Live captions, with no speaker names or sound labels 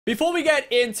Before we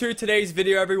get into today's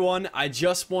video, everyone, I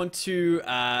just want to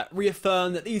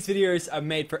reaffirm that these videos are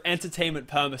made for entertainment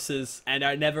purposes, and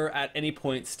I never at any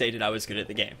point stated I was good at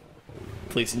the game.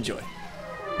 Please enjoy.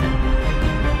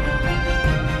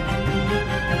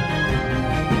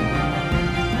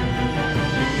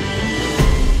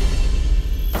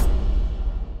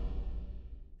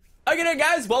 Okay then,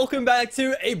 guys, welcome back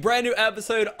to a brand new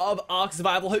episode of ARK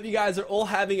Survival. Hope you guys are all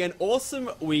having an awesome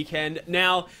weekend.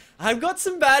 Now, I've got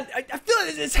some bad... I feel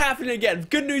like it's happening again.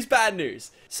 Good news, bad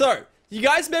news. So, you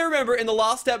guys may remember in the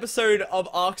last episode of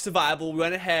ARK Survival, we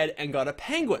went ahead and got a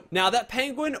penguin. Now, that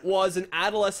penguin was an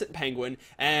adolescent penguin,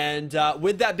 and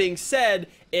with that being said,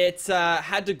 it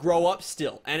had to grow up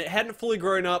still, and it hadn't fully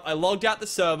grown up. I logged out the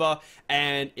server,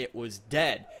 and it was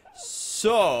dead.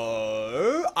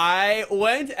 So, I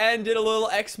went and did a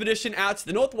little expedition out to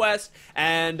the northwest,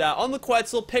 and on the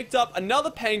Quetzal, picked up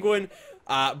another penguin,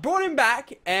 brought him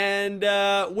back, and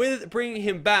with bringing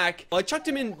him back, I chucked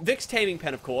him in Vic's taming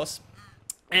pen, of course,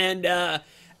 and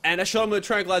I shot him with a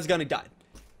tranquilizer gun and he died.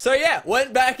 So yeah,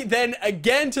 went back then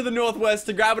again to the northwest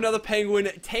to grab another penguin,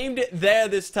 tamed it there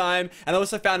this time, and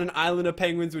also found an island of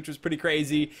penguins, which was pretty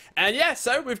crazy. And yeah,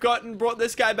 so we've brought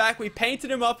this guy back, we painted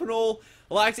him up and all.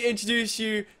 I'd like to introduce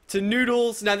you to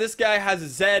Noodles. Now this guy has a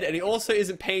Z, and he also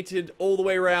isn't painted all the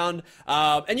way around.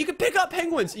 And you can pick up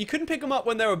penguins. You couldn't pick them up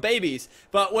when they were babies,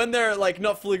 but when they're like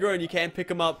not fully grown, you can pick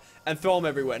them up and throw them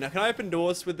everywhere. Now, can I open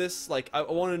doors with this? Like, I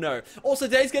want to know. Also,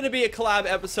 today's going to be a collab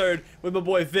episode with my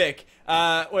boy Vic.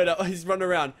 Wait, he's running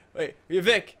around. Wait,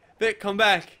 Vic. Vic, come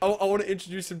back. I want to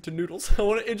introduce him to Noodles. I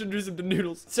want to introduce him to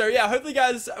Noodles. So yeah, hopefully you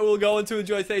guys will go on to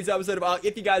enjoy today's episode of ARK.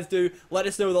 If you guys do, let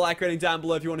us know with a like rating down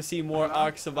below if you want to see more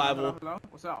ARK Survival. Hello?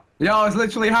 What's up? Yo, it's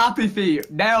literally Happy Feet.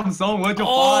 Damn, son, where'd you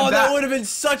find that would have been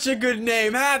such a good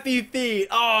name. Happy Feet.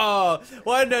 Oh,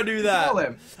 why did I do that? Call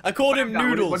him? I called him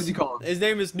Noodles. What did you call him? His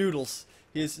name is Noodles.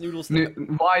 He is Noodles.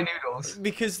 Why Noodles?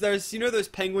 Because there's, you know those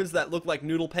penguins that look like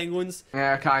noodle penguins?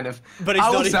 Yeah, kind of. But he's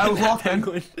not even that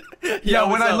penguin.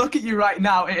 Yeah, when I look at you right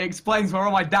now, it explains where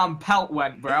all my damn pelt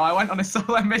went, bro. I went on a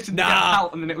solo mission to get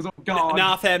pelt and then it was all gone.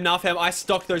 Nah, fam. I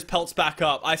stocked those pelts back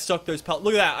up. I stocked those pelts.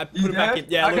 Look at that. I put it back in.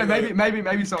 Yeah. Okay,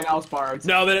 maybe someone else borrowed.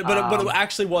 No, but it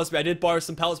actually was me. I did borrow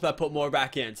some pelts, but I put more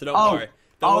back in, so don't worry.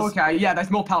 Okay. Yeah, there's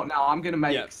more pelt now. I'm gonna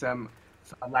make some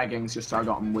leggings just so I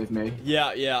got them with me. Yeah.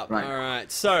 Right. All right.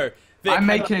 So, Vic, I'm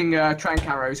making trank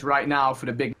arrows right now for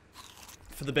the big...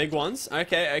 For the big ones?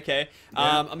 Okay.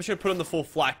 Yeah. I'm just going to put on the full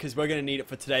flak because we're going to need it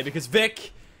for today. Because,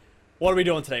 Vic, what are we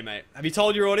doing today, mate? Have you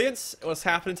told your audience what's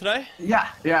happening today?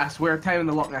 Yes, we're taming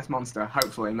the Loch Ness Monster,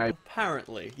 hopefully, maybe.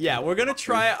 Apparently. Yeah, we're going to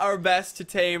try our best to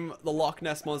tame the Loch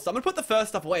Ness Monster. I'm going to put the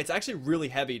first stuff away. It's actually really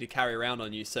heavy to carry around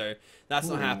on you, so that's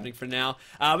not happening for now.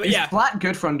 But Is flat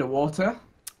good for underwater?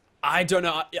 I don't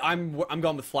know. I'm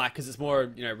going with flat because it's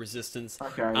more, resistance.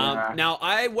 Okay, yeah. Now,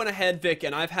 I went ahead, Vic,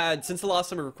 and I've had, since the last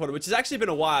time we recorded, which has actually been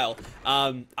a while,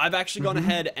 I've actually gone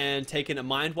ahead and taken a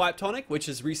mind wipe tonic, which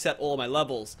has reset all of my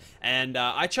levels. And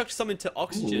I chucked some into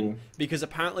oxygen because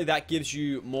apparently that gives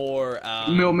you more...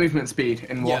 more movement speed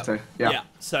in water. Yeah.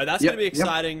 So that's going to be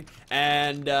exciting.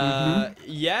 And,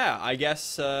 yeah, I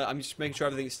guess I'm just making sure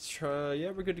everything's...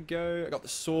 yeah, we're good to go. I got the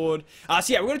sword.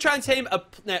 So, yeah, we're going to try and tame a...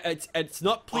 It's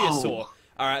not plesiosaur.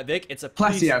 Alright, Vic, it's a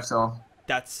plesiosaur.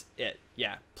 That's it.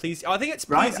 Yeah. Please. Oh, I think it's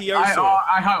right? plesiosaur.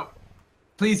 I hope.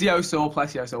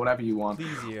 Plesiosaur, whatever you want.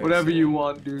 Plesiosaur. Whatever you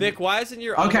want, dude. Vic, why isn't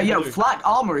your Okay, yeah, flat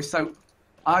armor is so...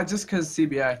 just because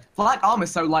CBA. Flat armor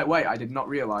is so lightweight, I did not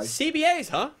realize. CBAs,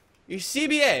 huh? You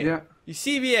CBA? Yeah. You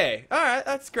CBA. Alright,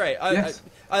 that's great.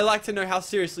 I like to know how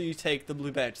seriously you take the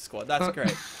Blue Banter Squad. That's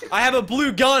great. I have a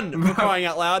blue gun, for crying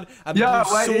out loud. Yeah,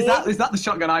 wait, is that the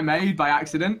shotgun I made by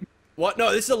accident? What?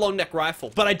 No, this is a long neck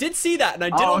rifle. But I did see that, and I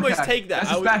did almost take that.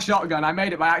 That's a spare shotgun. I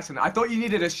made it by accident. I thought you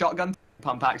needed a shotgun,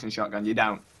 pump action shotgun. You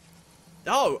don't.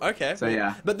 Oh, okay. So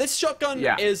yeah. But this shotgun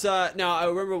is now I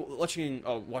remember watching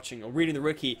or reading the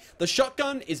Rookie. The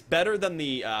shotgun is better than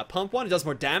the pump one. It does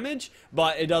more damage,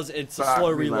 but it's a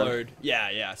slow reload.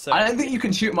 Yeah. So I don't think you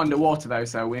can shoot them underwater though.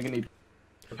 So we're gonna need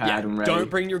prepared and ready. Don't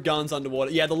bring your guns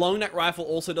underwater. Yeah, the long neck rifle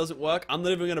also doesn't work. I'm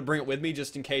not even gonna bring it with me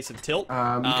just in case of tilt. You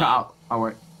cut out. Oh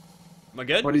wait. Am I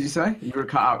good? What did you say? You were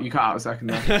cut out. You cut out a second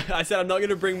there. I said I'm not going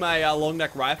to bring my long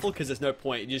neck rifle because there's no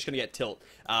point. You're just going to get tilt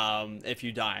if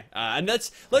you die. And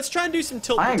let's try and do some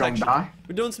tilt protection. I ain't gonna die.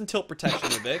 We're doing some tilt protection,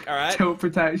 Vic. All right. Tilt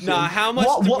protection. Nah, how much?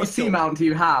 What C mount do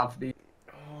you have?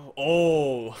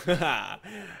 Oh,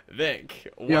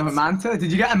 Vic. You have a manta?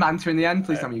 Did you get a manta in the end?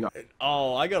 Please tell me you got.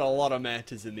 Oh, I got a lot of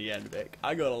mantas in the end, Vic.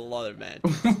 I got a lot of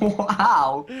mantas.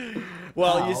 Wow.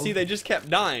 Well, you see, they just kept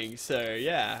dying, so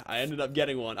yeah, I ended up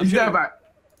getting one. Is there about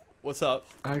What's up?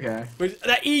 Okay.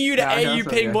 That EU to AU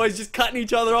ping boys just cutting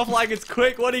each other off like it's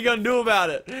quick. What are you gonna do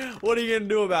about it? What are you gonna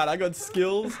do about it? I got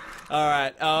skills. All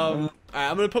right. Alright,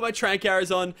 I'm gonna put my trank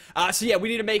arrows on. So yeah, we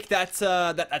need to make that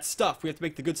that stuff. We have to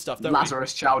make the good stuff, don't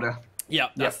Lazarus chowder. Yeah,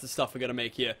 that's the stuff we're gonna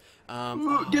make here.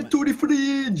 Get to the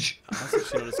fridge. That's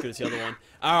actually not as good as the other one.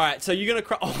 All right, so you're gonna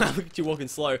craft. Oh, look at you walking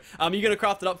slow. You're gonna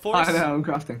craft it up for us. I know, I'm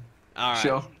crafting. All right.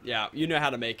 Sure. Yeah, you know how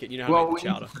to make it. You know how to make the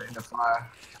chowder. Put it in the fire.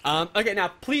 Okay, now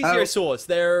please your swords.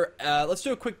 They're let's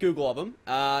do a quick Google of them.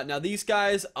 Now these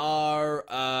guys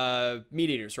are meat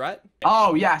eaters, right?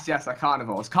 Oh yes, they're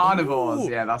carnivores. Carnivores. Ooh,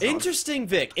 yeah, that's interesting,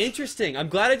 Vic. Interesting. I'm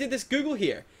glad I did this Google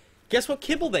here. Guess what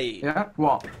kibble they eat? Yeah.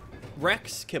 What?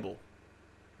 Rex kibble.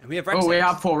 And we have Rex eggs. We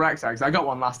have 4 Rex eggs. I got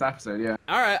one last episode. Yeah.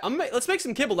 All right. Let's make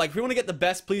some kibble. Like if we want to get the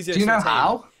best, please. Do you know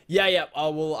how? Yeah.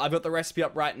 Well, I've got the recipe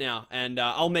up right now, and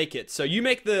I'll make it. So you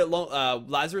make the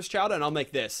Lazarus chowder, and I'll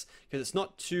make this because it's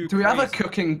not too. Do we have a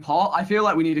cooking pot? I feel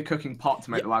like we need a cooking pot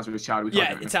to make the Lazarus chowder.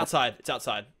 Yeah, it's outside. It's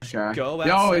outside. Okay. Go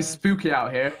outside. Yo, it's spooky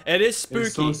out here. It is spooky.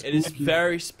 So spooky. It is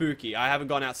very spooky. I haven't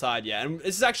gone outside yet, and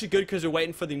this is actually good because we're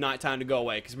waiting for the nighttime to go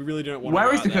away because we really don't want.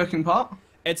 Where is the cooking pot?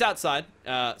 It's outside,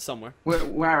 somewhere.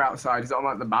 Where outside? Is it on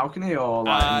like the balcony or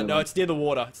like? No, it's near the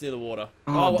water. It's near the water.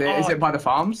 Is it by the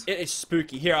farms? It is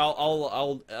spooky. Here,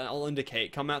 I'll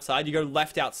indicate. Come outside. You go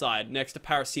left outside, next to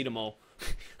paracetamol.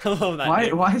 I love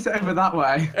that. Why is it over that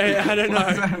way? I don't know.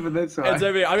 Why is it over this way? It's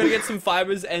over here. I'm gonna get some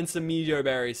fibers and some meteor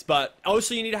berries, but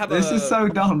also you need to have This is so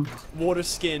dumb. Water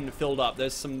skin filled up.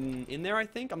 There's some in there, I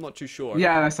think. I'm not too sure.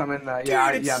 Yeah, there's some in there.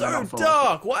 Yeah, dude, it's so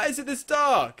dark. Why is it this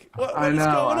dark? What is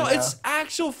going on? It's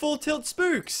actual full tilt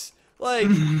spooks. Like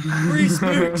free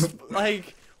spooks.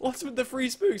 Like what's with the free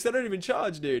spooks? They don't even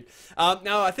charge, dude.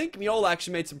 Now I think Miola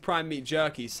actually made some prime meat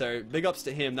jerky, so big ups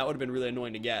to him. That would have been really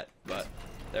annoying to get, but.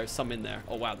 There's some in there.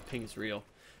 Oh, wow, the ping's real.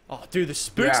 Oh, dude, the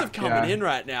spooks are coming in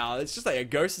right now. It's just like a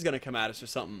ghost is going to come at us or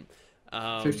something.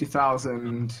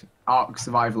 50,000 ARK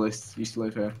survivalists used to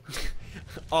live here.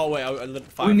 Oh, wait, I lit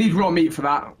fire. We need raw meat for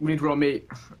that. We need raw meat.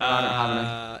 I don't have any.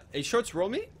 Are you sure it's raw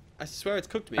meat? I swear it's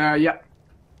cooked meat. Yeah.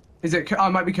 Is it? Oh, it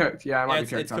might be cooked. Yeah, it might be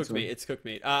cooked. It's cooked meat. It's cooked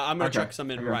meat. I'm going to chuck some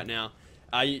in right now.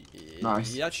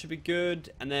 Nice. That should be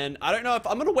good. And then, I don't know if...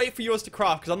 I'm going to wait for yours to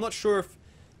craft, because I'm not sure if...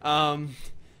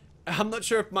 I'm not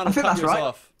sure if mine will cut yours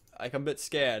off. Like, I'm a bit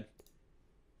scared.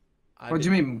 What do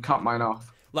you mean, cut mine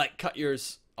off? Like, cut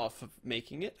yours off of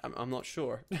making it? I'm not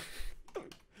sure.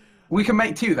 We can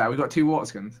make 2, though. We've got 2 water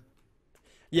skins.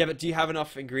 Yeah, but do you have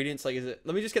enough ingredients? Like, is it...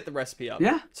 Let me just get the recipe up.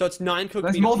 Yeah. So it's 9 cooked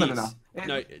meat. There's more than enough.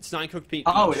 No, it's 9 cooked meat.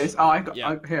 Oh, it is? Oh, I got...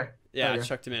 here. Yeah, I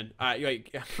chucked him in. Alright,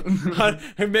 wait.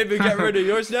 Maybe get rid of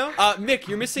yours now? Mick,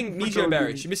 you're missing meteor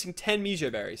berries. You're missing 10 meteor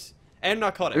berries. And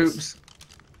narcotics. Oops.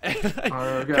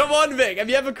 Okay. Come on, Vic. Have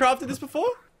you ever crafted this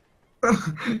before?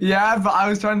 Yeah, but I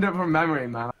was trying to do it from memory,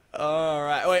 man.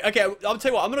 Alright, wait, okay, I'll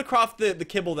tell you what, I'm gonna craft the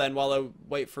kibble then while I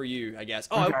wait for you, I guess.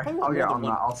 Oh, okay, I'll get on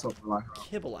that, I'll sort the life out.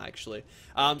 Kibble, actually.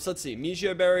 So let's see,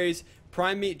 meteor berries,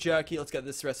 prime meat jerky, let's get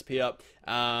this recipe up.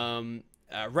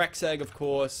 Rex egg, of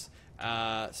course,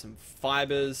 some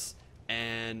fibers,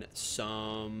 and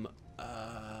some,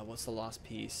 what's the last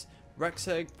piece? Rex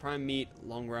egg, prime meat,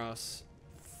 long grass,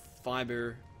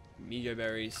 fiber, meteor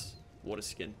berries, water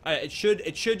skin. It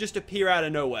should just appear out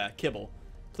of nowhere. Kibble.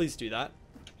 Please do that.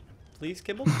 Please,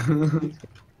 Kibble.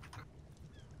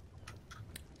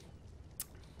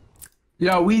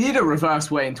 Yeah, we need a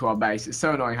reverse way into our base. It's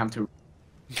so annoying having to...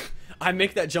 I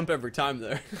make that jump every time,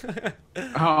 though.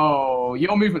 Oh,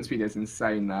 your movement speed is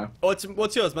insane, though. What's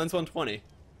yours? Mine's 120.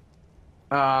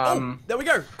 Oh, there we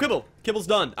go. Kibble's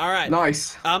done. All right.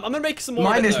 Nice. I'm gonna make some more.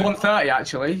 Mine is 130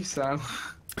 actually, so.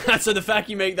 So the fact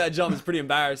you make that jump is pretty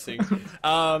embarrassing.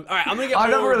 All right, I'm gonna get. I've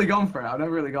never really gone for it. I'm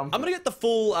gonna get the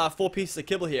full 4 pieces of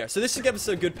kibble here. So this should give us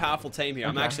a good, powerful team here.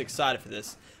 I'm actually excited for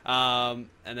this. And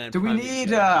then. Do we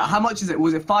need? How much is it?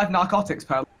 Was it 5 narcotics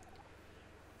per?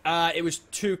 It was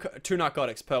two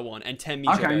narcotics per one and 10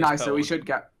 meteor Okay, nice. So we one. should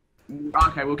get.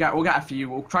 Okay, we'll get a few.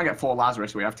 We'll try and get 4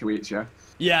 Lazarus. We have 2 each, yeah.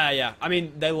 Yeah. I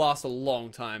mean, they last a long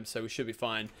time, so we should be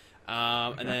fine.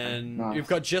 And then we've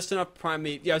got just enough prime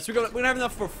meat. Yeah, so we're gonna have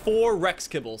enough for 4 Rex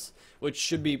kibbles, which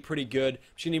should be pretty good. We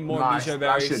should need more meteor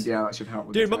berries. That should help.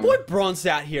 With dude, my boy Bronze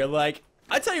out here, like.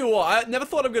 I tell you what, I never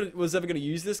thought I was ever gonna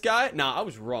use this guy. Nah, I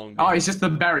was wrong. Dude. Oh, he's just the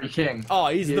berry king. Oh,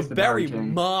 he's the berry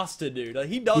master, dude. Like,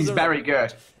 he does. He's very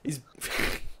good. He's.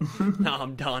 Nah,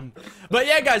 I'm done. But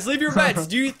yeah, guys, leave your bets.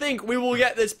 Do you think we will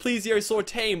get this plesiosaur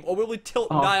tame, or will we tilt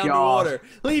and die underwater?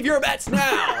 Leave your bets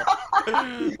now.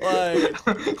 Like.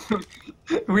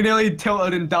 We nearly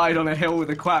tilted and died on a hill with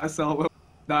a quasar.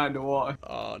 Die underwater.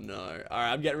 Oh no! All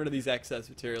right, I'm getting rid of these excess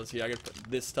materials here. I gotta put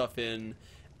this stuff in.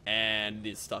 and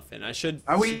this stuff in. I should.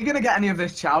 Are we gonna get any of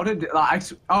this chowder? Like,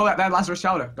 oh, that Lazarus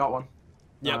chowder. Got one.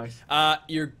 Yeah. Nice.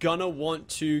 You're gonna want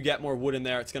to get more wood in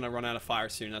there. It's gonna run out of fire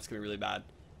soon. That's gonna be really bad.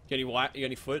 You got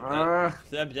any foot? You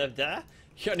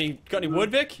got any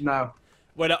wood, Vic? No.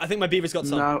 Wait, I think my beaver's got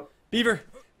some. No. Beaver,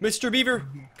 Mr. Beaver,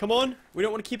 come on. We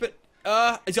don't want to keep it.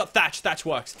 He's got thatch. Thatch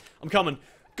works. I'm coming.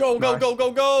 Go, go, go,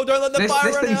 go, go. Don't let the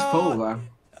fire run out. This thing's full, though.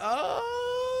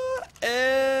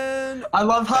 And I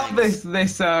love how this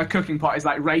cooking pot is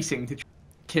like racing to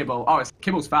kibble. Oh,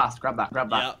 kibble's fast. Grab that. Grab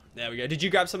that. Yeah, there we go. Did you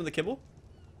grab some of the kibble?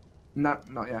 No,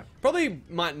 not yet. Probably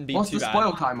mightn't be What's too the bad.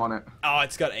 spoil time on it? Oh,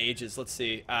 it's got ages. Let's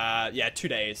see. Yeah, 2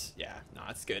 days. Yeah, no,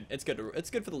 it's good. It's good. It's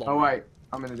good for the long. Oh run. wait,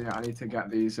 I'm gonna do it. I need to get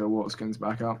these water skins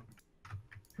back up.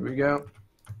 Here we go.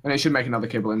 And it should make another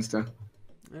kibble insta.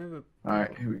 All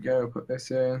right, here we go. Put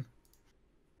this in.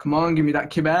 Come on, give me that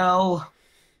kibble.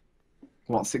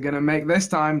 What's it gonna make this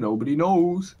time? Nobody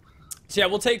knows. So yeah,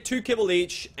 we'll take 2 kibble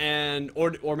each, and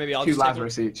or maybe I'll 2 just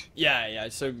Lazarus each. Yeah.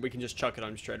 So we can just chuck it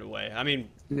on straight away. I mean,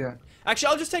 yeah.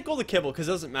 Actually, I'll just take all the kibble because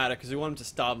it doesn't matter because we want him to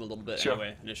starve him a little bit Sure.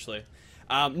 anyway initially.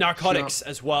 Narcotics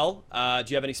as well. Do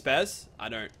you have any spares? I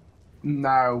don't.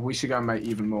 No, we should go and make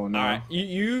even more now. All right,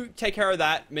 you take care of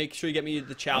that. Make sure you get me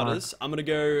the chowders. I'm gonna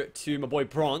go to my boy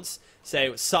Bronze.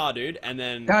 Say "Saw, dude," and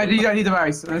then. No, you don't need the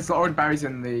berries. There's already berries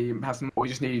in the pestle mortar. We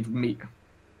just need meat.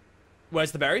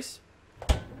 Where's the berries?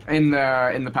 In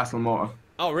the pestle mortar.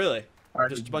 Oh, really?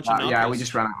 Just a bunch of yeah, narcos. we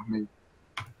just ran out of meat.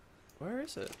 Where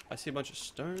is it? I see a bunch of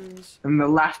stones. In the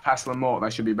left pestle mortar,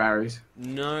 there should be berries.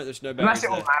 No, there's no berries. Unless it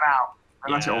all there. ran out.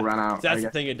 Unless it all ran out. That's the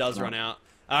thing, it does run out.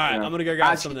 Alright, I'm gonna go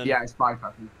grab some of them. Yeah, it's 5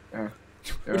 petals. Yeah.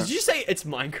 Wait, did you say it's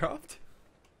Minecraft?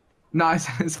 Nice,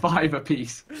 it's 5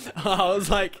 apiece. I was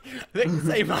like, they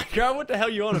say Minecraft? What the hell are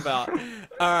you on about?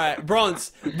 Alright,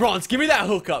 Bronze, give me that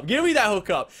hookup. Give me that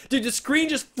hookup. Dude, the screen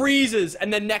just freezes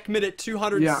and then neck mid at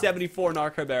 274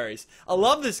 narco berries. I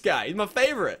love this guy. He's my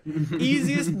favorite.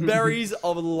 Easiest berries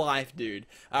of life, dude.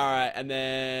 Alright, and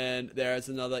then there's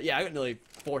another. Yeah, I got nearly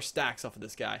 4 stacks off of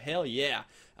this guy. Hell yeah.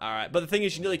 Alright, but the thing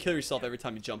is, you nearly kill yourself every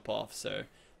time you jump off, so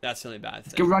that's the only bad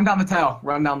thing. Go run down the tail.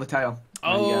 Run down the tail.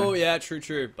 Oh, yeah,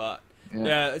 true. But,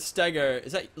 yeah, it's Stego.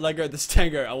 Is that Lego the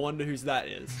Stego? I wonder whose that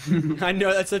is. I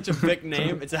know that's such a big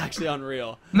name. It's actually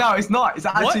unreal. No, it's not. It's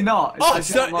actually not. It's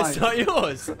it's not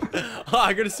yours. Oh,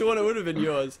 I could have sworn it would have been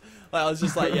yours. Like, I was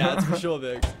just like, yeah, that's for sure,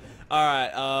 Biggs.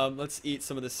 Alright, let's eat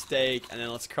some of the steak, and then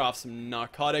let's craft some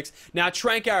narcotics. Now,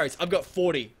 trank arrows. I've got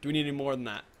 40. Do we need any more than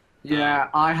that? Yeah,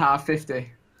 I have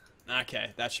 50. Okay,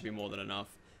 that should be more than enough.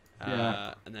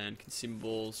 Yeah. And then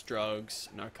consumables, drugs,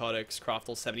 narcotics, craft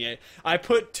all 78. I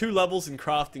put 2 levels in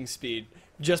crafting speed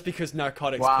just because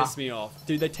narcotics piss me off.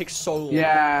 Dude, they take so long.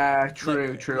 Yeah,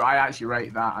 true. I actually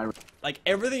rate that. Like,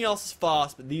 everything else is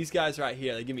fast, but these guys right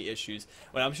here, they give me issues.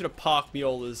 Wait, I'm just gonna park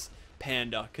Miola's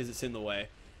panda because it's in the way.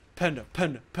 Panda.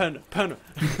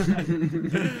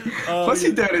 What's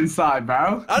he doing inside,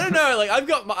 bro? I don't know. Like I've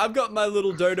got my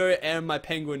little dodo and my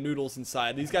penguin noodles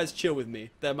inside. These guys chill with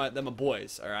me. They're my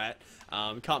boys. All right.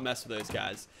 Can't mess with those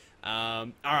guys.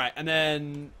 All right. And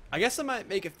then I guess I might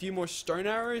make a few more stone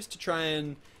arrows to try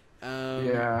and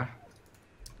get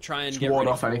ward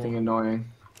off anything annoying.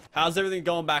 How's everything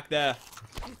going back there?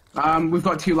 We've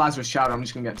got 2 Lazarus chowder. I'm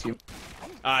just gonna get 2.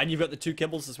 And you've got the 2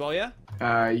 kibbles as well, yeah?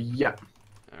 Yeah.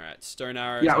 Alright, stone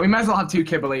arrows. Yeah, we might as well have 2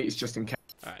 kibble each just in case.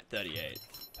 Alright, 38.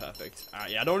 Perfect.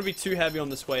 Alright, yeah, I don't want to be too heavy on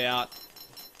this way out.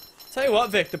 Tell you what,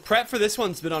 Vic, the prep for this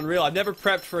one's been unreal. I've never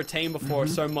prepped for a team before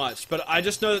so much, but I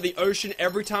just know that the ocean,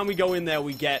 every time we go in there,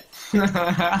 we get,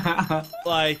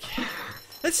 like,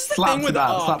 this is the thing with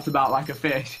slapped about like a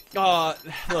fish.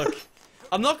 Look,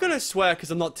 I'm not going to swear because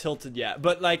I'm not tilted yet,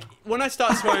 but, like, when I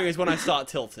start swearing is when I start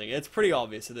tilting. It's pretty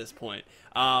obvious at this point.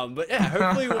 But yeah,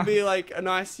 hopefully it will be like a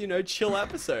nice, you know, chill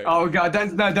episode. Oh god,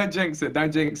 don't jinx it,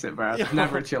 bro.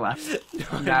 Never a chill episode.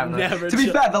 Never. To be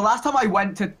fair, the last time I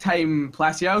went to tame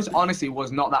Plesios, honestly,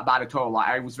 was not that bad at all. Like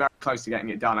I was very close to getting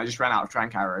it done. I just ran out of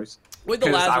trank arrows. With the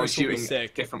Lazarus, I was shooting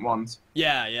different ones.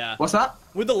 Yeah. What's that?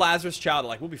 With the Lazarus chowder,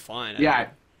 like we'll be fine. Yeah.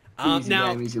 Easy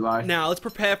game, easy life. Now let's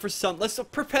prepare for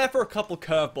a couple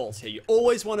curveballs here. You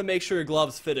always want to make sure your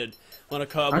gloves fitted when a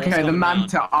curveball. Okay, the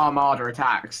Manta Armada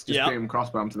attacks. Just boom,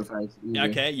 crossbow to the face. Easy.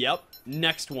 Okay, yep.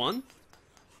 Next one.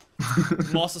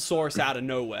 Mosasaurus out of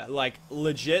nowhere, like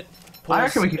legit. I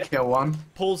reckon we could kill one.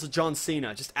 Pulls a John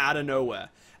Cena just out of nowhere,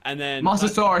 and then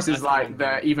Mosasaurus is like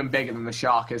even bigger than the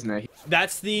shark, isn't he?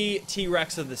 That's the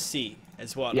T-Rex of the sea.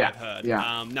 Is what I've heard.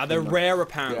 Yeah. Now they're rare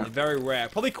apparently, very rare.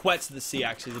 Probably Quets of the Sea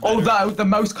actually. Although the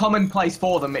most common place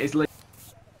for them is.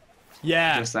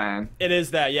 Yeah. Just saying. It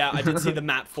is there. Yeah, I did see the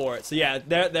map for it. So yeah,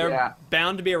 they're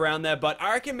bound to be around there. But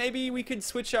I reckon maybe we could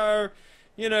switch our,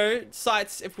 you know,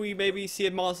 sites, if we maybe see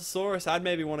a Mosasaurus, I'd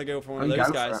maybe want to go for one of I'd those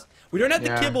go for guys. it. We don't have the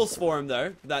Yeah. kibbles for him,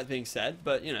 though, that being said,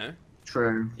 but, you know.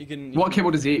 True. You can... What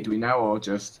kibble does he eat? Do we know, or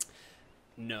just...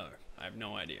 No, I have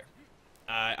no idea.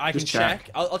 I can Just check.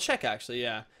 check. I'll check, actually,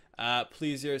 yeah.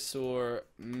 Plesiosaur...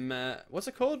 What's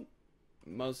it called?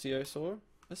 Mosasaurus?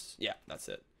 Yeah, that's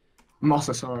it.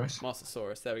 Mosasaurus.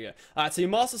 Mosasaurus, there we go. Alright, so your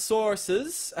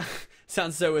Mosasauruses...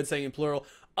 sounds so weird saying in plural.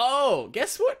 Oh,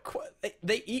 guess what?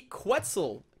 They eat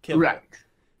Quetzal kibble. Correct.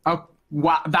 Oh,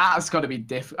 wow, that's got to be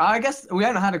different. I guess we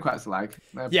haven't had a Quetzal egg.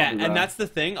 Yeah, and that's the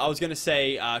thing. I was going to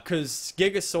say, because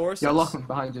Gigasaurus... Yeah, Lachlan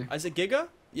behind you. Is it Giga?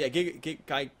 Yeah,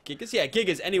 Gigas? Yeah,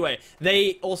 Gigas. Anyway,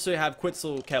 they also have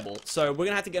Quetzal kibble. So we're going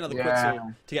to have to get another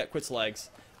Quetzal to get Quetzal eggs.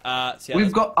 So yeah,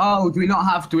 We've got... Oh, do we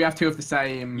have two of the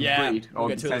same breed? we Or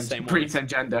got two of the same breed, ones. same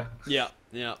gender? Yeah.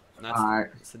 That's,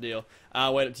 Alright. that's the deal.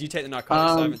 Wait, do you take the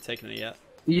narcotics? I haven't taken it yet.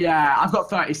 Yeah, I've got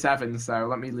 37, so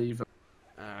let me leave.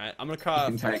 Alright, I'm going to You carve...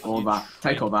 can take all that.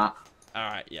 Take all that.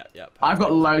 Alright, yeah. I've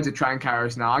got loads of train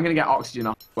carriers now. I'm going to get oxygen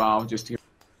off as well, just to get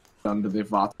under the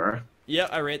water. Yeah,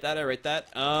 I rate that.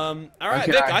 Alright,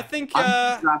 Okay, Vic, I think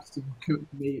grab some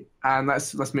cooked meat and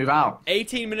let's move out.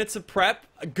 18 minutes of prep,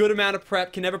 a good amount of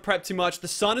prep, can never prep too much. The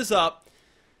sun is up.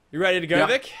 You ready to go, Yep.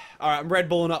 Vic? Alright, I'm Red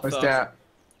Bulling up Let's first. do it.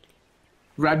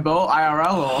 Red Bull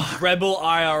IRL or Red Bull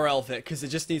IRL, Vic, because it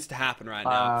just needs to happen right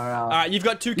now. IRL. Alright, you've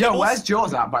got two Yo, kibbles. where's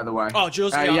Jaws at, by the way? Oh,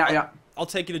 Jaws. Yeah. I'll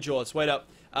take you to Jaws. Wait up.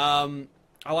 I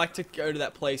like to go to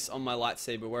that place on my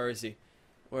lightsaber. Where is he?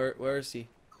 Where is he?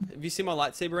 Have you seen my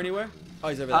lightsaber anywhere? Oh,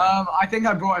 he's over there. I think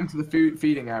I brought him to the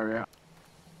feeding area.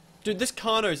 Dude, this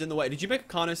Kano's in the way. Did you make a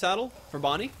Kano saddle for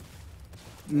Barney?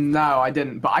 No, I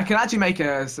didn't. But I can actually make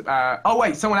a. Oh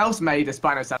wait, someone else made a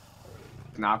Spino saddle.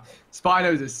 Now,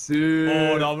 Spinos are soon.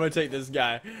 Oh no, I'm gonna take this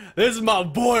guy. This is my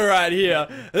boy right here.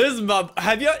 This is my.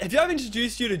 Have you ever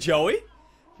introduced you to Joey?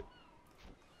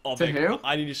 Oh, To Vic, who?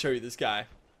 I need to show you this guy.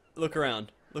 Look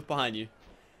around. Look behind you.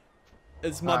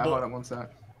 It's my boy. Hold on one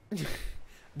sec.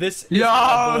 This is Yo!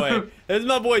 my boy. This is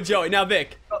my boy Joey. Now,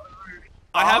 Vic,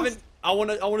 I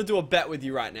wanna do a bet with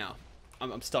you right now.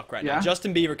 I'm stuck right now. Yeah?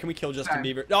 Justin Bieber. Can we kill Justin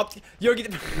Okay. Bieber? No, you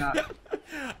get. No.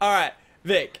 All right,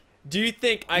 Vic. Do you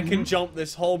think I can jump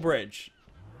this whole bridge?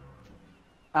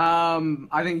 I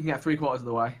think you can get 3/4 of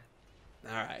the way.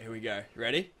 All right, here we go. You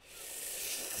ready?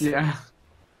 Yeah.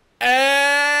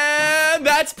 And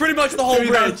that's pretty much the whole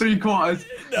bridge. 3/4.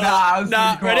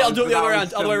 Nah, ready? I'll do it the other way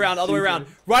around. Other way around.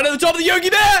 Right at the top of the Yogi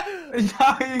Bear!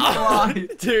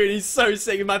 Dude, he's so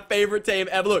sick. My favorite tame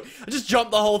ever. Look, I just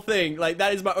jumped the whole thing. Like,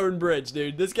 that is my own bridge,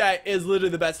 dude. This guy is literally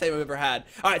the best tame I've ever had.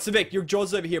 Alright, so Vic, your Jaws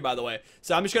is over here, by the way.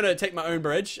 So I'm just gonna take my own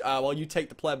bridge, while you take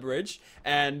the pleb bridge.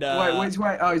 And, Wait, which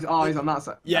way? Oh, he's on that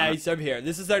side. yeah, he's over here.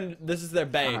 This is their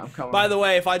bay. I'm coming. By the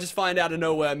way, if I just find out of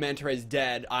nowhere Manta Ray's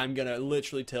dead, I'm gonna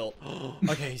literally tilt.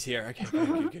 Okay, he's here. Okay,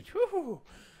 good.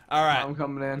 Alright. I'm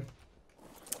coming in.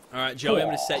 Alright, Joey, I'm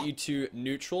going to set you to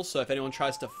neutral, so if anyone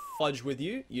tries to fudge with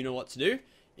you, you know what to do.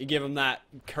 You give them that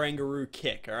kangaroo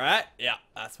kick, alright? Yeah,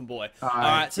 that's my boy.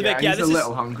 Alright, so Vic, he's this a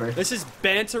little hungry. This is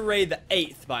Manta Ray the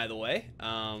 8th, by the way.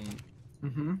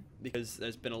 Mm-hmm. Because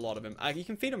there's been a lot of him. You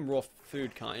can feed him raw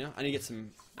food, can't you? I need to get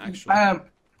some actual...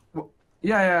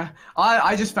 Yeah.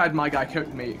 I just fed my guy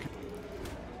cooked meat.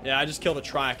 Yeah, I just killed a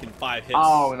Triac in 5 hits.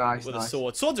 Oh, nice, with nice. a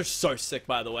sword. Swords are so sick,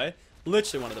 by the way.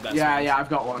 Literally one of the best ones. Yeah, I've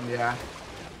got one, yeah.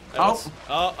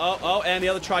 Oh, and the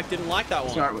other Triac didn't like that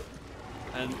one. Sorry.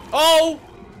 And oh!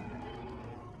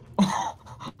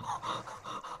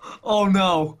 Oh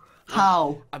no.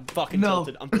 How? I'm fucking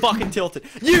tilted. I'm fucking tilted.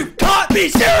 You can't be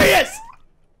serious!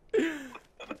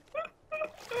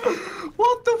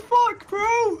 What the fuck,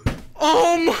 bro?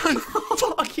 Oh my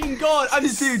fucking god!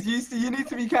 Dude, you need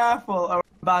to be careful around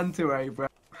Banteray, bro.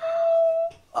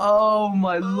 Oh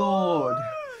my lord.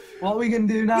 What are we gonna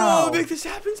do now? No, Vic, this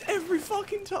happens every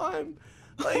fucking time.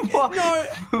 Like, What? no,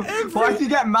 every... Why do you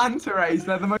get manta rays?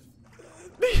 They're the most...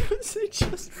 Because they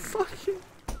just fucking...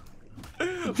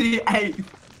 The 8th.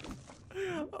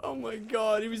 Oh my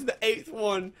god, he was the 8th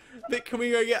one. Vic, can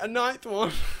we go get a 9th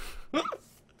one?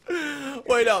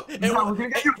 Wait up. No, we're gonna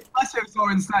get you a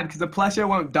plesiosaur instead, because the plesio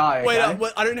won't die, okay? Wait up,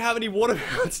 I don't have any water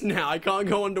mounts now. I can't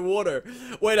go underwater.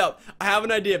 Wait up, I have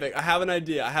an idea, Vic. I have an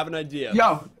idea.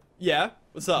 Yo. Yeah?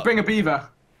 What's up? Bring a beaver.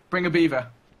 They're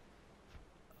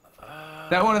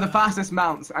one of the fastest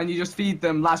mounts, and you just feed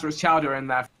them Lazarus chowder in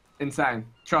there. Insane.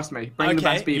 Trust me. Bring the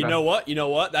best beaver. You know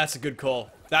what? That's a good call.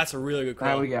 That's a really good call.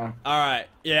 There we go. Alright,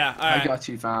 yeah, alright. I got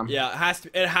you, fam. Yeah,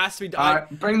 it has to be.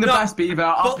 Alright, bring the best beaver,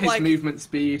 up his like, movement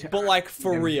speed. But like,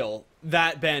 for real,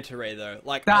 that Banteray though.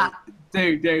 Like that,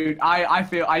 dude, I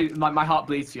feel, like, my heart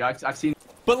bleeds for you. I've seen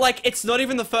But like, it's not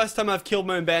even the first time I've killed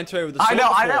my own Banta ray with a sword.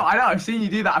 I know. I've seen you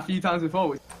do that a few times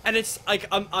before. And it's like,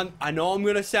 I know I'm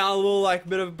gonna sound a little like a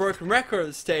bit of a broken record at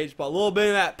this stage, but a little bit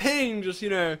of that ping just, you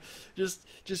know, just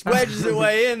wedges its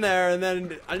way in there, and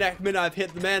then next minute I've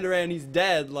hit the Manta ray and he's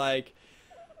dead. Like,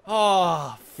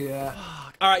 oh, yeah.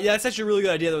 fuck. All right, yeah, that's actually a really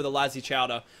good idea though with the Lassie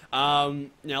Chowder. Now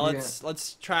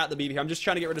let's try out the BB here. I'm just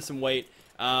trying to get rid of some weight.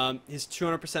 His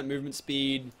 200% movement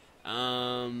speed.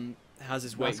 How's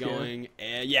his weight going?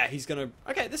 Yeah, he's gonna.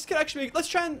 Okay, this could actually be. Let's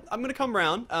try and. I'm gonna come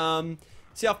around.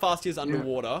 See how fast he is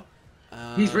underwater.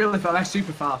 He's really fast. They're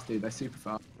super fast, dude. They're super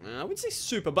fast. I wouldn't say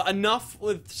super, but enough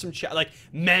with some like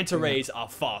Manta rays are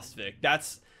fast, Vic.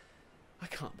 That's. I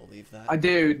can't believe that. I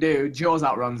do, dude. Jaws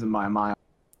outruns them by a mile.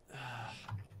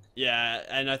 Yeah,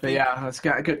 and I think. But yeah, that's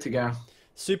good to go.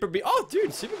 Super Beaver. Oh,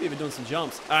 dude, Super Beaver doing some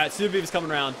jumps. All right, Super Beaver's coming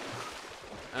around.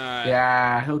 All right.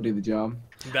 Yeah, he'll do the job.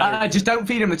 Just don't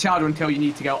feed him the chowder until you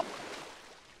need to go.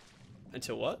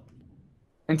 Until what?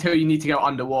 Until you need to go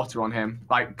underwater on him.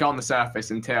 Like, go on the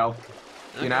surface until,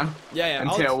 you know? Yeah.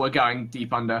 Until we're going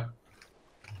deep under.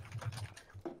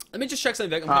 Let me just check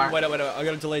something, Vic. Wait. I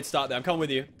got a delayed start there. I'm coming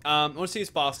with you. I want to see who's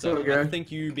faster. Okay. I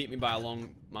think you beat me by a long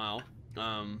mile.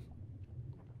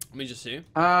 Let me just see.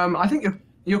 I think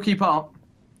you'll keep up.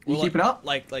 You Well, keep it up?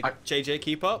 Like JJ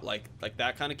keep up? Like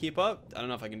that kind of keep up? I don't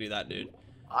know if I can do that, dude.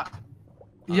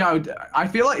 Yeah, I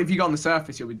feel like if you go on the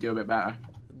surface, you'll do a bit better.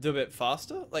 Do a bit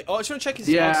faster? Like, oh, I just want to check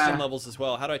his oxygen levels as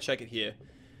well. How do I check it here?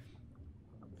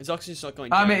 His oxygen's not going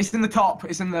down. I mean, it's in the top.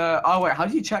 It's in the... Oh, wait. How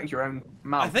do you check your own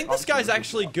mouth? I think this guy's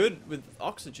actually good with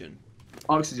oxygen.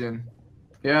 Oxygen.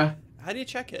 Yeah. How do you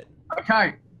check it?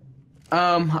 Okay.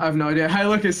 I have no idea. Hey,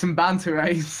 look, it's some Banta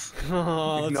rays.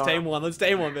 Oh, let's tame one. Let's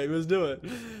tame one, baby. Let's do it.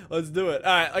 Let's do it.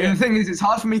 All right. Okay. And the thing is, it's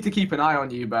hard for me to keep an eye on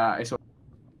you, but it's...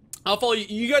 I'll follow you.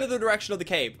 You go to the direction of the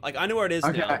cave. Like, I know where it is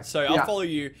now, so I'll follow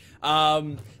you.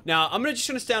 Now, I'm just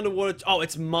gonna stay underwater. Oh,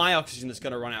 it's my oxygen that's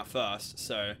gonna run out first,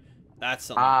 so that's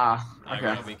something I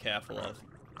gotta be careful of.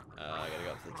 I gotta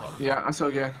go up to the top. Yeah, that's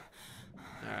all good.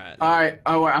 Alright. Alright,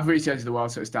 oh wait, I've reached the edge of the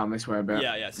world, so it's down this way a bit.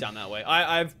 Yeah, it's down that way.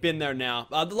 I've been there now.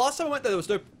 The last time I went there was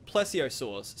no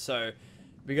plesiosaurs, so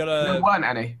we gotta... There weren't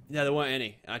any. Yeah, there weren't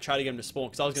any. And I tried to get them to spawn,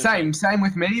 because I was gonna... Same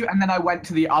with me, and then I went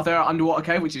to the other underwater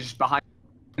cave, which is just behind,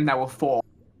 and there were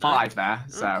 5 there,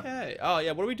 so... Okay. Oh,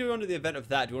 yeah, what do we do under the event of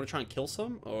that? Do you want to try and kill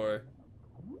some, or...?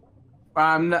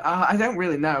 I don't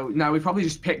really know. No, we probably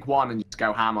just pick one and just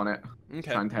go ham on it.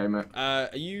 Okay. Try and tame it. Are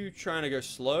you trying to go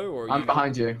slow, or I'm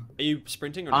behind you. Are you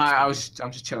sprinting or not sprinting?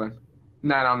 I'm just chilling.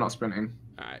 No, I'm not sprinting.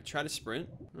 Alright, try to sprint.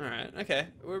 Alright, okay.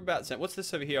 We're about to... What's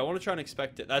this over here? I want to try and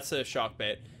inspect it. That's a shark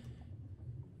bait.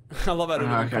 I love how I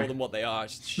don't even call them what they are.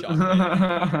 It's just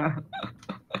shark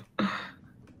bait.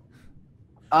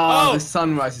 Oh, the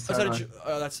sunrise is so nice.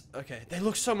 Oh, that's... Okay. They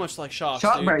look so much like sharks,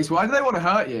 Shark baits, why do they want to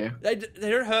hurt you? They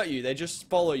don't hurt you. They just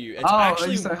follow you. It's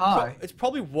actually so high. It's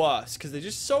probably worse, because they're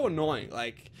just so annoying.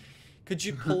 Like, could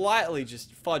you politely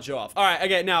just fudge off? Alright,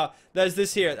 okay, now, there's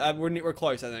this here. We're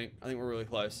close, I think. I think we're really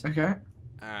close. Okay.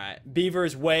 Alright. Beaver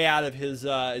is way out of his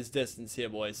distance here,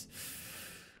 boys.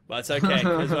 But it's okay,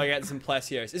 because we're getting some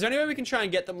plesios. Is there any way we can try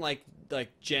and get them, like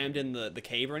jammed in the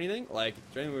cave or anything? Like,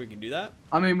 is there any way we can do that?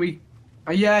 I mean,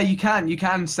 yeah, you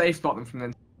can safe spot them from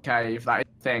the cave, that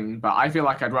thing, but I feel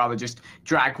like I'd rather just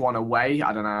drag one away,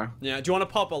 I don't know. Yeah, do you want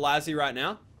to pop a Lassie right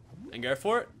now? And go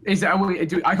for it?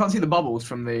 I can't see the bubbles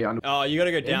from the... Oh, you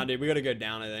gotta go down, dude. We gotta go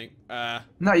down, I think.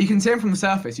 No, you can see them from the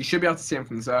surface. You should be able to see them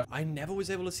from the surface. I never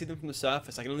was able to see them from the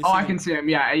surface. I can only see I can see them.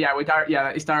 Yeah,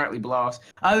 it's directly below us.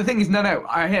 The thing is,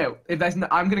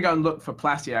 I'm gonna go and look for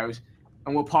plesios,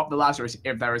 and we'll pop the Lazarus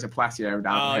if there is a plesio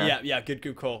down here. Oh, yeah,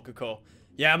 good call.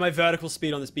 Yeah, my vertical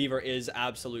speed on this beaver is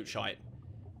absolute shite.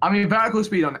 I mean, vertical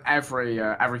speed on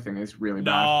everything is really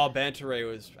bad. No, Banta ray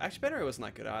was... Actually, Banta ray wasn't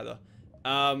that good either.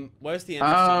 Where's the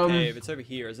entrance to the cave? It's over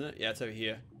here, isn't it? Yeah, it's over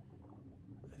here.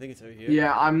 I think it's over here.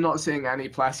 Yeah, I'm not seeing any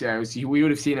plesios. We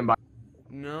would have seen them by...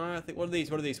 No, I think... What are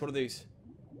these?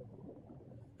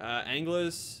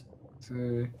 Anglers.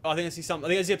 Oh, I think I see something. I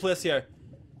think I see a plesio.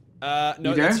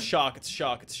 No, it's a shark. It's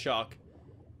a shark.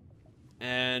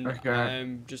 And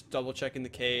I'm just double checking the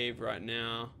cave right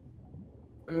now.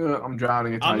 I'm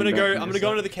drowning. I'm gonna go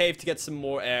into the cave to get some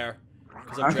more air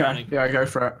because I'm drowning. Yeah, go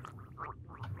for it.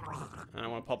 And I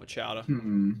want to pop a chowder.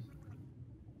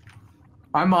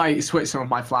 I might switch some of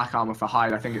my flak armor for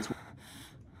hide. I think it's...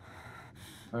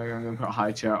 I'm gonna put a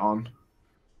hide shirt on.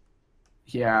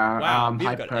 Yeah. Wow,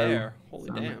 we've got air.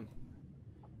 Holy damn.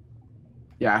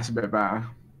 Yeah, it's a bit better.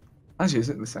 Actually, is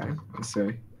it the same? Let's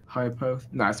see. Hypo.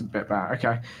 No, it's a bit better.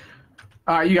 Okay.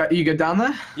 You good down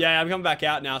there? Yeah, I'm coming back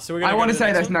out now. So we're gonna. I want to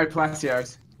say there's no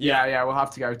plesios. Yeah, we'll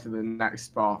have to go to the next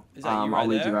spot. Is that you right I'll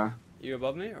lead you there. Are you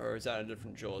above me, or is that a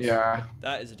different Jaws? Yeah.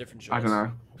 That is a different Jaws. I don't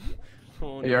know.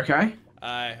 Oh, Are you okay?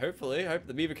 Hopefully. Hope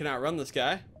the beaver can outrun this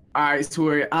guy. Alright, so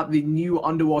we're at the new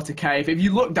underwater cave. If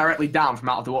you look directly down from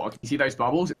out of the water, can you see those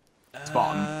bubbles?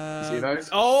 Spot them. You see those?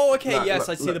 Oh, okay, Look, yes, look,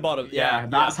 I see the bottom. Yeah,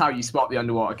 that's how you spot the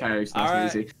underwater caves.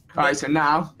 Nice and easy. Alright, so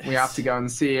now we have to go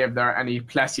and see if there are any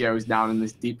plesios down in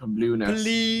this deep blueness.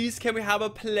 Please, can we have a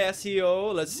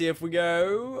plesio? Let's see if we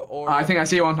go. Or I think I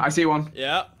see one. I see one.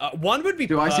 yeah, one would be.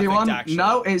 Do perfect, I see one? Actually.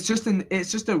 No, it's just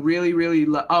a really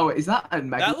oh, is that a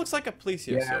mega? That looks like a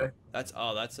plesio. Yeah. So that's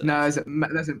that's it. No,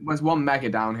 there's one mega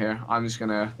down here. I'm just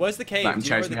gonna. Where's the cave? Let him Do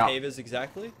you know where chase the me up. cave is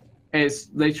exactly? It's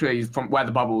literally from where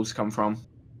the bubbles come from.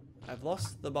 I've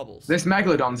lost the bubbles. This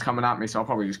megalodon's coming at me, so I'll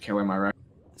probably just kill him. I reckon.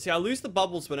 See, I lose the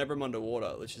bubbles whenever I'm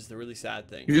underwater, which is the really sad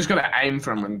thing. You just gotta aim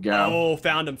for him and go. Oh,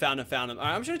 found him. All right,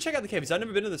 I'm just gonna check out the cave. I've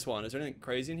never been to this one. Is there anything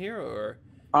crazy in here, or?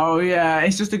 Oh yeah,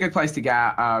 it's just a good place to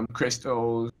get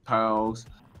crystals, pearls,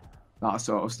 that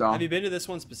sort of stuff. Have you been to this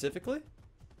one specifically?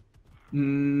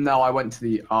 No, I went to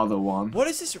the other one. What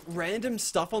is this random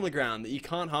stuff on the ground that you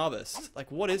can't harvest?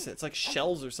 Like, what is it? It's like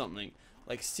shells or something.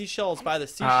 Like seashells by the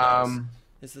seashells.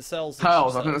 It's the cells.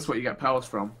 Pearls. I think that's what you get pearls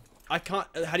from. I can't.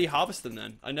 How do you harvest them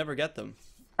then? I never get them.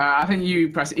 I think you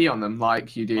press E on them,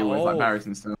 like you do with like berries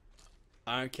and stuff.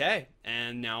 Okay,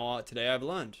 and now today I've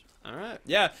learned. All right,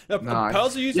 yeah. No, Nice.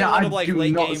 pearls are used in a lot of like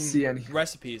late game see any.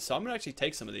 recipes, so I'm gonna actually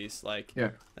take some of these. Like, Yeah.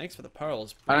 thanks for the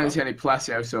pearls. I bro. don't see any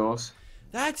plesiosaurs.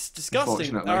 That's disgusting.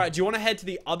 Unfortunately. All right, do you want to head to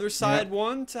the other side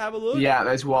one to have a look? Yeah,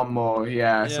 there's one more.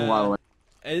 Yeah, it's a while away.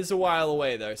 It is a while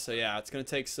away though, so yeah, it's gonna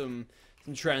take some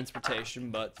transportation.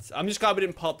 But I'm just glad we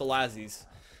didn't pop the Lazzies.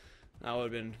 That would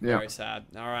have been very sad.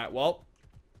 All right, well,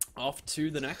 off to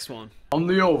the next one. On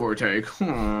the overtake.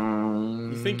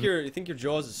 You think your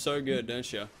Jaws is so good,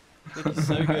 don't you? You think he's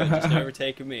so good, just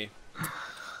overtaking me.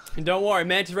 And don't worry,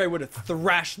 Manta Ray would have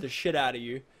thrashed the shit out of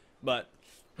you, but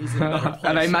he's in a better place.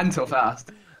 Are they mental fast?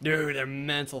 Dude, they're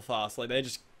mental fast. Like they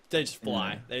just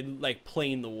fly. They like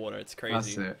plane the water. It's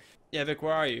crazy. That's it. Yeah, Vic,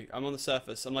 where are you? I'm on the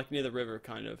surface. I'm like near the river,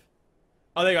 kind of.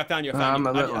 Oh, there you go. I found you.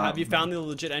 Have you found the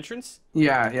legit entrance?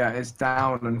 Yeah, it's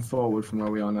down and forward from where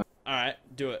we are now. All right,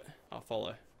 do it. I'll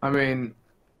follow. I mean,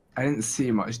 I didn't see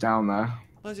much down there.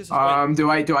 Let's just Do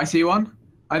I see one?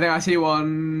 I think I see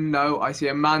one. No, I see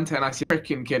a manta and I see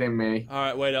freaking kidding me. All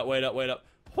right, wait up.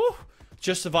 Whew.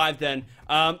 Just survived then.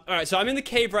 All right, so I'm in the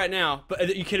cave right now. But are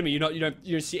you kidding me? You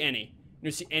don't see any. You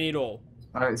don't see any at all.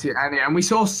 I don't see any, and we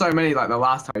saw so many like the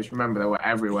last time. Just remember, they were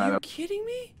everywhere. Are you kidding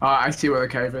me? I see where the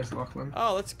cave is, Lachlan.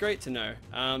 Oh, that's great to know.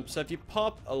 So if you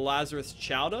pop a Lazarus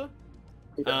chowder,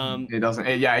 it doesn't.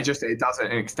 It does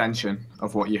an extension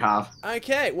of what you have.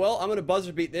 Okay, well, I'm gonna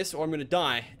buzzer beat this, or I'm gonna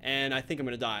die, and I think I'm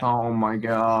gonna die. Oh my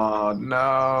god,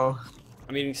 no!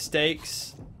 I'm eating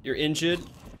steaks. You're injured.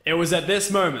 It was at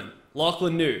this moment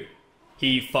Lachlan knew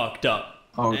he fucked up.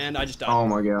 Oh, and I just died. Oh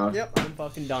my god. Yep, I'm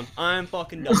fucking done. I am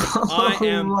fucking done.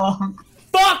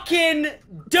 Fucking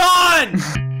done!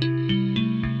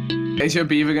 Is your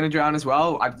beaver gonna drown as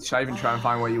well? Should I even try and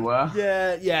find where you were?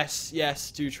 Yeah,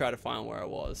 yes, do try to find where I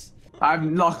was.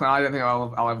 Lachlan, I don't think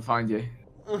I'll ever find you.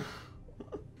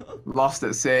 Lost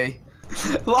at sea.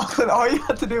 Lachlan, all you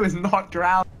had to do was not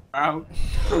drown, bro.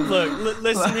 Look,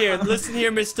 listen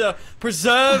here, mister.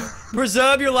 Preserve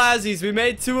your Lazzies. We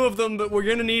made 2 of them, but we're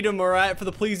gonna need them, alright, for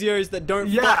the plesios that don't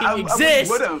fucking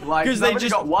exist. Because they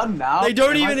just got one now. They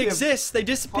don't even exist. They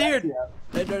disappeared.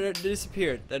 They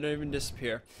disappeared. They don't even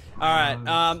disappear. Alright,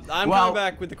 I'm coming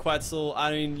back with the Quetzal.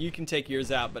 I mean, you can take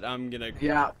yours out, but I'm gonna...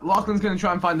 Yeah, Lachlan's gonna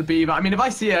try and find the beaver. I mean, if I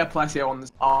see a plesio on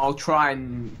this, I'll try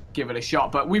and give it a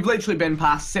shot, but we've literally been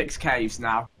past 6 caves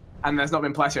now. And there's not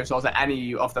been plesiosaurs at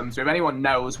any of them, so if anyone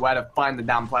knows where to find the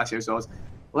damn plesiosaurs,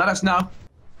 let us know.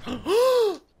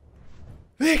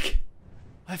 Vic!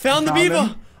 I found the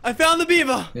beaver! I found the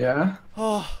beaver! Yeah?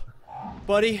 Oh,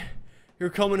 buddy,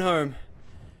 you're coming home.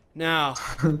 Now,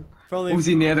 Was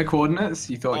he near the coordinates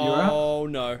you thought you were at? Oh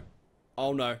no.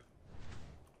 Oh no.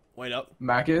 Wait up.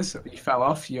 Magus, you fell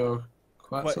off your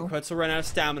Quetzal? Quetzal ran out of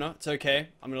stamina. It's okay.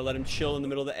 I'm gonna let him chill in the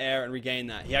middle of the air and regain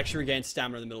that. He actually regained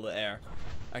stamina in the middle of the air.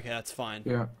 Okay, that's fine.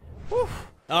 Yeah. Whew.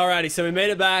 Alrighty, so we made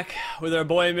it back with our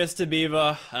boy Mr.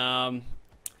 Beaver.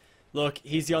 Look,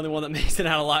 he's the only one that makes it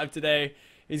out alive today.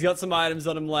 He's got some items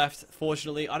on him left.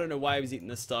 Fortunately, I don't know why he was eating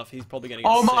this stuff. He's probably gonna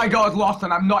get sick. My god,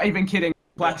 Lachlan, I'm not even kidding.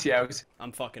 Plesios.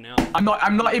 I'm fucking out. I'm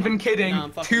not even kidding. No,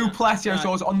 2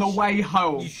 plesiosaurs on the way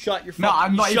home. You shut your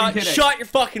Shut your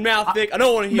fucking mouth, Vic. I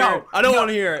don't want to hear it. I don't want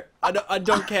to hear it. I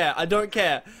don't care. I don't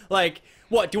care. Like,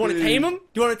 what? Do you want to tame him?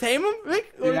 Do you want to tame him,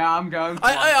 Vic? Yeah, I'm going.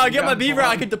 I get my beaver.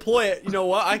 I could deploy it. You know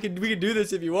what? We could do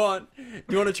this if you want.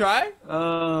 you want to try?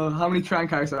 How many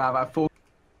trank arrows do I have? I have 4.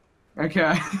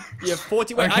 Okay. Yeah,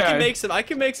 40. Wait, Okay. I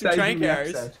can make some trank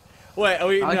arrows. Wait, are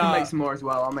we? I can make some more as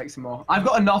well. I'll make some more. I've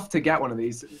got enough to get one of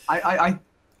these. I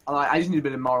just need a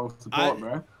bit of moral support,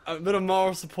 bro. A bit of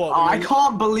moral support. Oh, I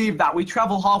can't believe that we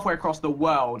travel halfway across the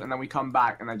world and then we come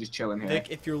back and they're just chilling here. Vic,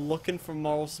 if you're looking for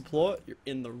moral support, you're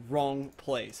in the wrong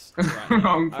place. Right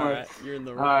Wrong place. Alright, you're in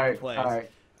the wrong place. Alright,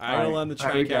 I'm gonna learn the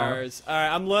trank arrows.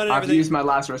 Alright, I'm learning everything. I've used my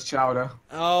Lazarus chowder.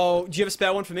 Oh, do you have a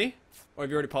spare one for me? Or have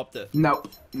you already popped it? Nope.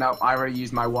 I already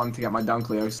used my one to get my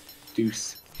Dunkleo's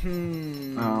deuce.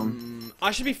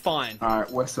 I should be fine.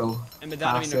 Alright, whistle. And with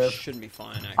that, I mean, I shouldn't be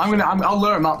fine, actually. I'll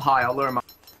lure him up high. I'll lure him up.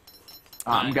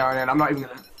 I'm going in. I'm not even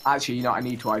gonna. Actually, you know, I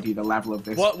need to ID the level of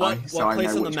this. What place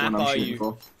on the map are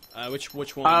you? Which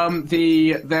one?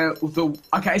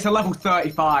 Okay, it's a level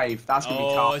 35. That's gonna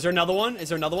be tough. Is there another one? Is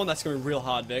there another one? That's gonna be real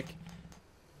hard, Vic.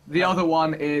 The other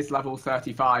one is level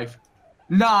 35.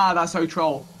 Nah, that's so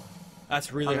troll.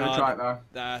 That's really hard. I'm gonna try it though.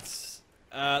 That's.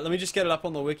 Let me just get it up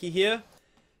on the wiki here.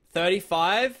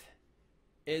 35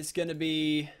 is gonna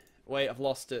be. Wait, I've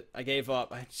lost it. I gave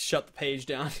up. I shut the page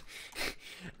down.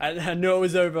 I knew it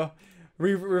was over.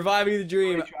 Reviving the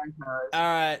dream.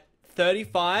 Alright,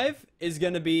 35 is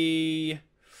going to be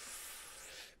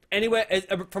anywhere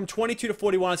from 22 to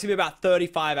 41. It's going to be about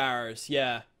 35 hours.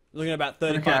 Yeah, looking at about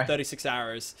 35, 36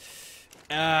 hours.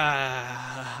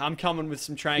 I'm coming with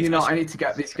some tranks. You know, I need to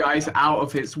get these guys out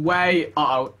of his way.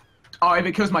 Uh-oh. Oh, if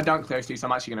it kills my Dunkleo's too, so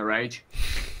I'm actually going to rage.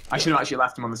 I should have actually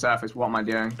left him on the surface. What am I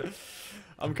doing?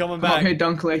 I'm coming back. Okay,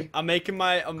 Dunkley. I'm making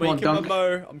my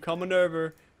bow. I'm coming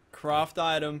over. Craft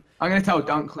item. I'm gonna tell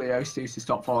Dunkleo's to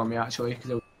stop following me actually.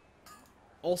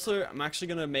 Also, I'm actually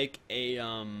gonna make a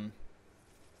I'm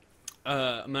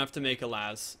gonna have to make a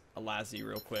Lazzy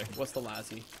real quick. What's the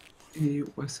Lazzy?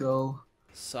 Whistle.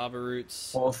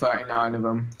 Savaroots. All 39 of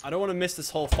them. I don't want to miss this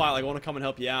whole fight. Like, I want to come and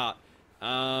help you out.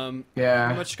 Yeah.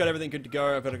 Pretty much got everything good to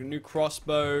go. I've got a new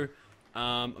crossbow.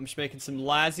 I'm just making some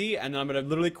Lazzy, and then I'm gonna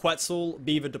literally Quetzal,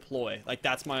 Beaver, deploy. Like,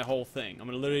 that's my whole thing. I'm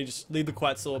gonna literally just leave the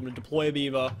Quetzal, I'm gonna deploy a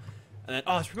Beaver, and then,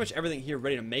 it's pretty much everything here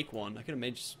ready to make one. I could have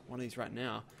made just one of these right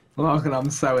now. Look, I'm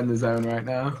so in the zone right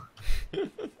now.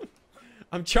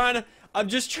 I'm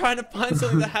just trying to find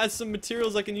something that has some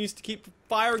materials I can use to keep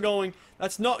fire going.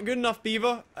 That's not good enough,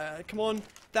 Beaver. Come on,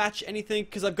 thatch anything,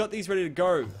 because I've got these ready to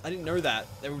go. I didn't know that.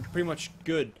 They were pretty much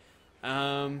good.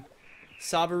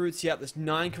 Savaroots, yep, there's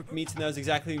 9 cooked meats in there. There's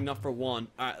exactly enough for 1.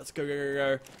 Alright, let's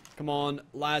go. Come on,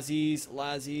 Lazzies,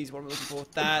 what am I looking for?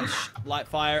 Thatch, light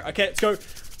fire. Okay, let's go.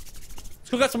 Let's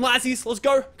go get some Lazzies. Let's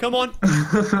go. Come on.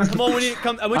 Come on, we need to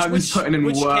come. Which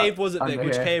cave was it, Vic?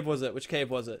 Which cave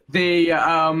was it?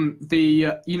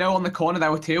 You know, on the corner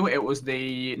there were 2. It was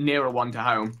the nearer one to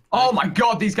home. Oh my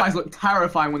god, these guys look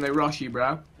terrifying when they rush you,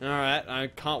 bro. Alright,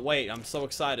 I can't wait. I'm so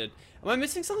excited. Am I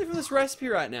missing something from this recipe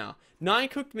right now? 9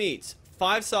 cooked meats.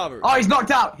 5 Savaroots. Oh, he's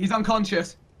knocked out. He's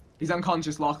unconscious. He's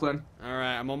unconscious, Lachlan.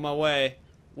 Alright, I'm on my way.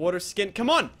 Water skin. Come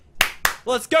on.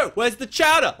 Let's go. Where's the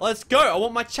chowder? Let's go. I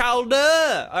want my chowder.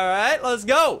 Alright, let's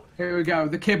go. Here we go.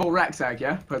 The kibble Rex egg,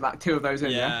 yeah? Put like 2 of those in,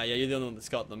 yeah? Yeah, you're the only one that's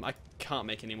got them. I can't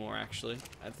make any more, actually.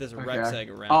 If there's a Rex egg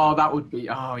around. Oh, that would be...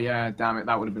 Oh, yeah, damn it.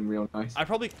 That would have been real nice. I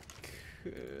probably could...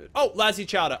 Oh, Lazzy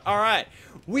chowder. Alright.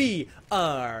 We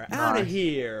are out of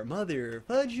here, mother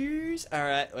fudgers.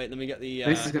 Alright, wait, let me get the...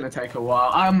 This is going to take a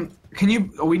while.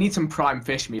 We need some prime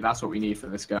fish meat. That's what we need for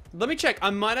this guy. Let me check. I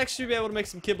might actually be able to make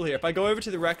some kibble here. If I go over to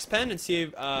the Rex pen and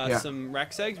see some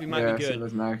Rex eggs, we might be good. So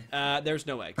there's no egg. There's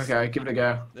no eggs. Okay, give it a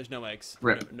go. There's no eggs.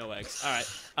 Rip. No eggs. Alright.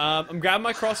 I'm grabbing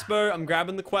my crossbow. I'm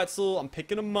grabbing the Quetzal. I'm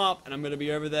picking them up, and I'm going to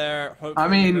be over there. I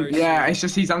mean, yeah, it's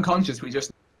just he's unconscious. We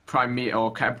just prime meat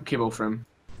or kibble for him.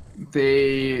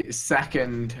 The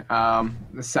second,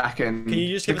 Can you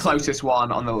just the closest one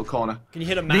on the little corner. Can you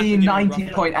hit a map? The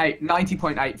 90.8,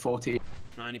 90.840.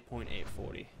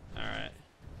 90.840. Alright.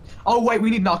 Oh wait, we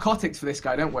need narcotics for this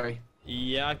guy, don't we?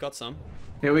 Yeah, I've got some.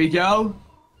 Here we go.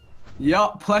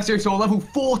 Yup, Plesiosaur level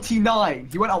 49.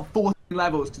 He went up 14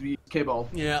 levels to be kibble.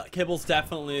 Yeah, kibble's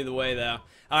definitely the way there.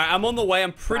 Alright, I'm on the way.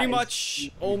 I'm pretty much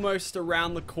almost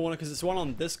around the corner, because there's one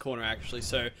on this corner, actually,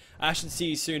 so I should see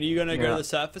you soon. Are you going to go to the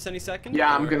surface any second?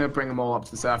 Yeah, I'm going to bring them all up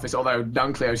to the surface, although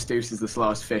Dunkleo's deuce is the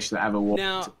slowest fish that ever walked.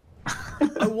 Now,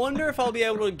 I wonder if I'll be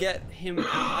able to get him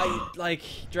out. Do you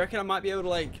reckon I might be able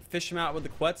to, fish him out with the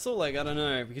Quetzal? Like, I don't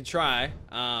know. We could try.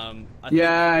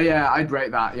 Yeah, I'd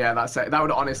rate that. Yeah, that's it. That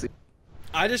would honestly...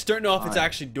 I just don't know if it's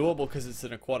actually doable because it's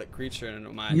an aquatic creature and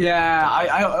it might.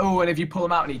 Yeah, and if you pull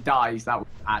him out and he dies, that would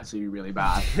actually be really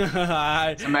bad.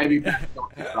 So maybe not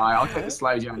to try. I'll take the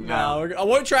slow jump now. No, I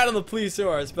won't try it on the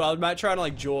Plesiosaurus, but I might try it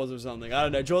on Jaws or something. I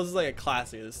don't know. Jaws is like a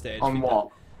classic at this stage. On what?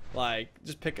 Like,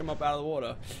 just pick him up out of the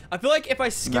water. I feel like if I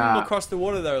skim him across the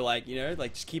water, though, like, you know,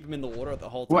 like, just keep him in the water the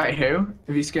whole time. Wait, who?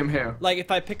 If you skim who? Like,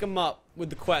 if I pick him up with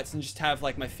the quets and just have,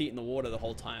 like, my feet in the water the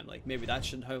whole time, like, maybe that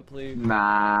should hopefully...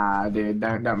 Nah, dude,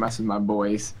 don't mess with my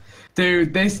boys.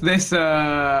 Dude, this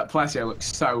Plesio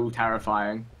looks so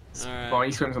terrifying. Alright. When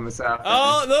he swims on the surface.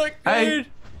 Oh, look, dude! Hey.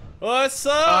 What's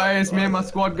up? Oh, it's me and my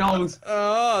squad goals.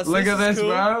 Oh, so look at this, cool.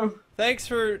 bro. Thanks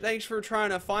for trying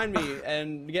to find me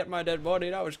and get my dead body.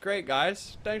 That was great,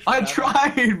 guys. Thanks for I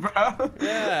tried, bro.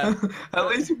 Yeah. At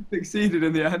least we succeeded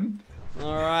in the end.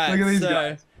 All right. Look at these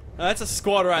guys. That's a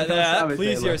squad right there. That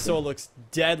plesiosaur looks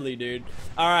deadly, dude.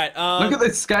 All right. Look at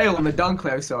the scale on the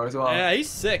Dunkleosaur as well. Yeah, he's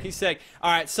sick. He's sick.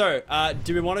 All right. So,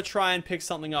 do we want to try and pick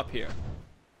something up here?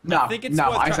 No. I think it's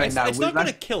worth I say no. It's not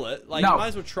gonna kill it. Like, no. you might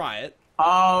as well try it.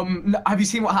 Have you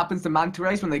seen what happens to manta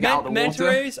rays when they get out of the water? Manta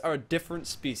rays are a different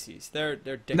species. They're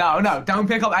different. No, don't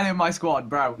pick up any of my squad,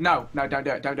 bro. No, don't do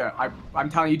it. Don't do it. I'm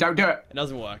telling you, don't do it. It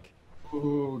doesn't work.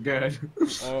 Ooh, good.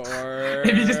 Or...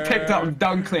 if you just picked up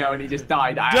Dunkleon and he just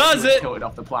died, Does it? Killed it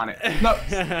off the planet. No,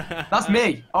 that's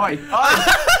me. Oi,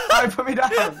 put me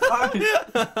down.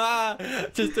 Oi.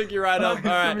 Just took you right up.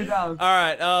 All right. Put me down. All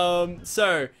right.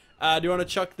 So, do you want to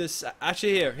chuck this?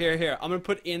 Actually, here. I'm gonna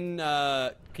put in.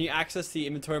 Can you access the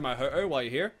inventory of my Ho-Oh while you're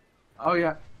here? Oh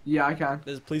yeah, I can.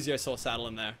 There's a plesiosaur saddle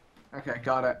in there. Okay,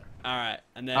 got it. All right,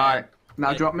 and then. All right,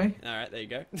 now drop me. All right, there you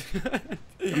go.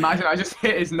 Imagine I just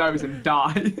hit his nose and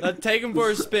die. Let's take him for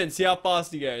a spin. See how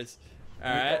fast he goes.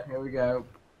 All right. Here we go.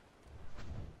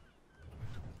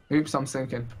 Oops, I'm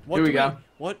sinking. Here we go.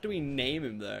 What do we name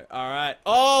him though? All right.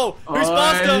 Oh, who's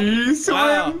faster?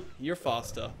 Wow, you're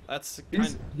faster. That's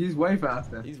he's way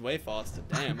faster. He's way faster.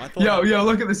 Damn, I thought. Yo,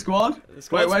 look at the squad.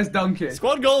 Wait, where's Donkey?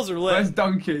 Squad goals are lit. Where's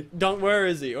Donkey? Where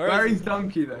is he? Where is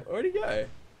Donkey though? Where'd he go?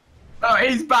 Oh,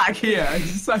 he's back here.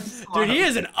 He's so slow. Dude, he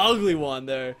is an ugly one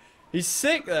though. He's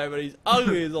sick though, but he's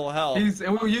ugly as all hell.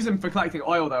 We'll use him for collecting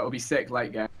oil though. It'll be sick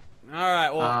late game. All right.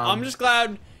 Well, I'm just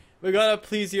glad we got a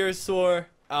plesiosaur.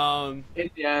 In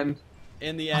the end.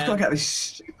 I've got to get this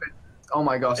stupid. Oh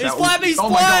my gosh. He's flying! He's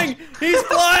flying! He's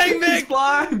flying, Nick! He's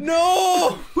flying!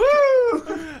 No!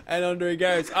 Woo! And under he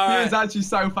goes. All right. He is actually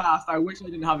so fast. I wish I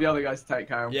didn't have the other guys to take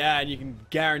home. Yeah, and you can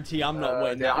guarantee I'm not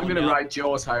waiting. Yeah, I'm gonna ride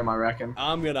Jaws home, I reckon.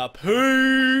 I'm gonna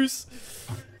peace.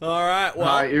 All right. Well.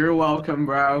 Alright, you're welcome,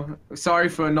 bro. Sorry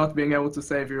for not being able to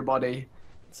save your body.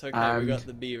 It's okay. We got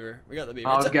the beaver.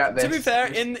 I'll get this. To be fair,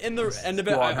 in the end of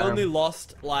it, I only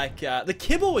lost like the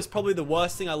kibble was probably the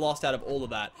worst thing I lost out of all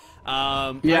of that.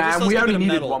 Yeah, and we only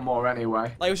needed one more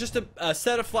anyway. Like it was just a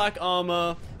set of flak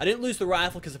armor. I didn't lose the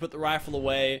rifle because I put the rifle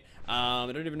away. I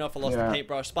don't even know if I lost the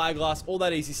paintbrush, spyglass, all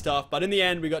that easy stuff. But in the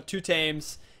end, we got 2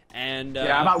 tames, and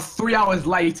yeah, about 3 hours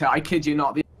later, I kid you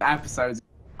not, the episode's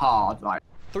hard. Like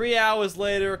 3 hours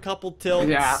later, a couple tilts.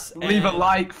 Yeah, leave a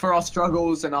like for our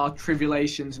struggles and our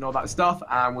tribulations and all that stuff,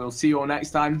 and we'll see you all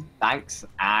next time. Thanks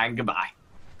and goodbye.